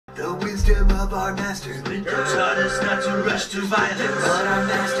wisdom of our master Splinter taught us not to rush to violence, but our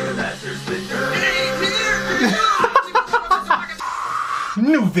master Splinter.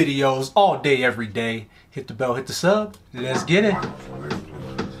 New videos all day, every day. Hit the bell, hit the sub. Let's get it.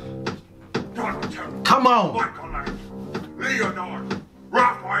 Come on.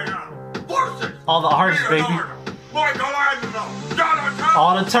 All the artists, baby.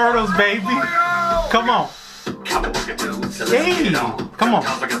 All the turtles, baby. Come on. Hey, come on.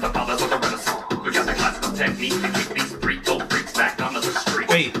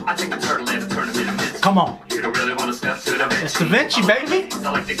 Hey. Come on. It's Tmnt, baby.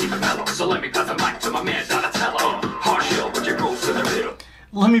 So let me pass the mic to my man Donatello. Partial, but your growth in the middle.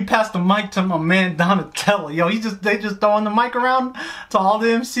 Let me pass the mic to my man Donatello. Yo, they just throwing the mic around to all the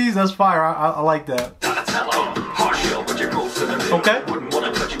MCs. That's fire. I like that. Donatello, partial, but your growth in the middle. Okay. Wouldn't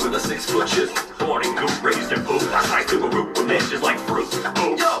want to touch you with a 6-foot chisel. Born and goop, raised in poop. I slice through a root with just like fruit. Yo,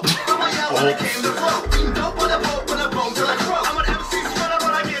 I'm a yell when I came to flow. Dope on a boat when I bone till I croak. I'm an MC sweater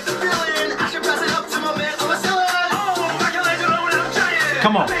when I get the feeling. I should pass it up to my man. I'm a silly. Oh, Michelangelo when I'm giant.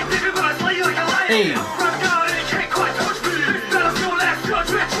 Come on. Hey.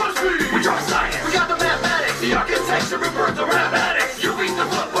 We drop science. We got the mathematics. The architects and rebirth the rap addicts. You read the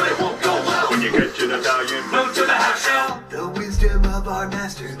book, but it won't go well. When you get to the medallion, move to the half shell. the wisdom of our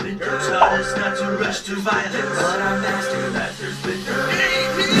master Splinter taught us not to rush to violence, but our master Splinter.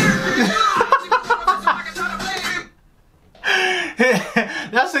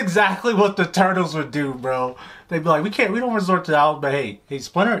 That's exactly what the turtles would do, bro. They'd be like, we don't resort to that, but hey,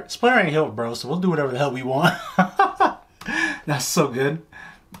 Splinter ain't healed, bro, so we'll do whatever the hell we want. That's so good.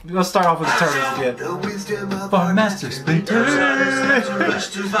 Let's start off with the turtles again. the wisdom of Our master Splinter. Taught us not to rush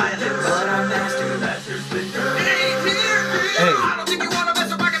to violence, but our master Splinter. Hey.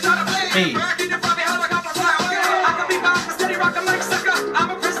 Hey.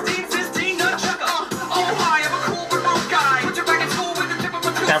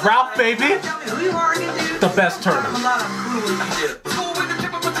 That Ralph, baby. The best turtle. I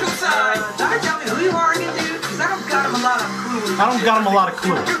I don't got him a lot of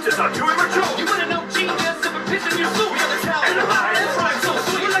clue. You just are too immature. You wanna know genius if a piss in your suit. You're the talent. And the line is right so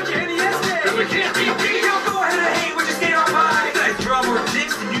sweet. Like your NES day. Cause we can't be beat. Yo, go ahead and hate. We just stay on high. that drum or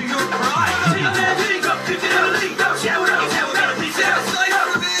dicks to New York pride. Take that league up. 50 to the league. Now shout out. Tell me to be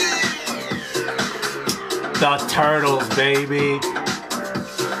The turtles, baby.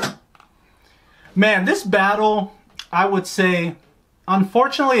 Man, this battle, I would say,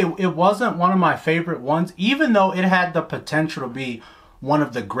 unfortunately, it wasn't one of my favorite ones, even though it had the potential to be one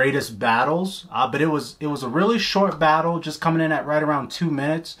of the greatest battles. But it was a really short battle, just coming in at right around 2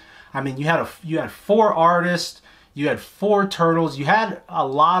 minutes. I mean, you had 4 artists, you had 4 turtles, you had a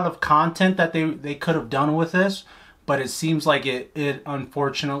lot of content that they could have done with this. But it seems like it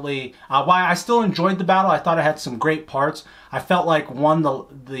unfortunately, while I still enjoyed the battle, I thought it had some great parts. I felt like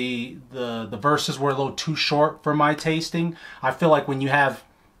the verses were a little too short for my tasting. I feel like when you have,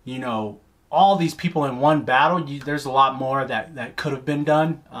 you know, all these people in one battle, there's a lot more that could have been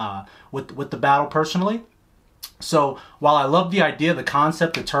done with the battle personally. So while I love the idea, the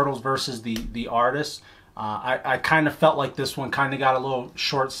concept, the turtles versus the artists, I kind of felt like this one kind of got a little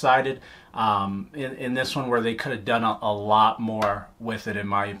short-sighted in this one, where they could have done a lot more with it, in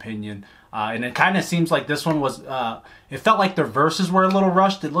my opinion. And it kind of seems like this one was, it felt like their verses were a little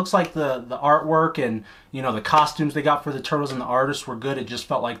rushed. It looks like the artwork and, you know, the costumes they got for the turtles and the artists were good. It just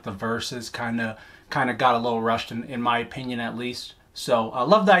felt like the verses kind of got a little rushed, in my opinion, at least. So I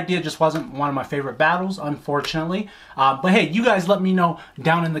love the idea, just wasn't one of my favorite battles, unfortunately. But hey, you guys let me know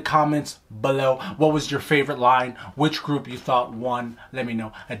down in the comments below, what was your favorite line, which group you thought won. Let me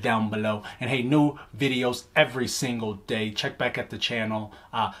know down below. And hey, new videos every single day. Check back at the channel.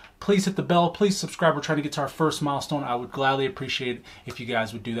 Please hit the bell, please subscribe. We're trying to get to our first milestone. I would gladly appreciate it if you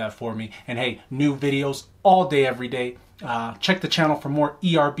guys would do that for me. And hey, new videos all day, every day. Check the channel for more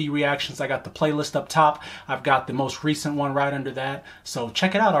ERB reactions. I got the playlist up top. I've got the most recent one right under that. So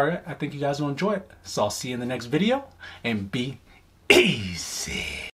check it out, alright? I think you guys will enjoy it. So I'll see you in the next video, and be easy.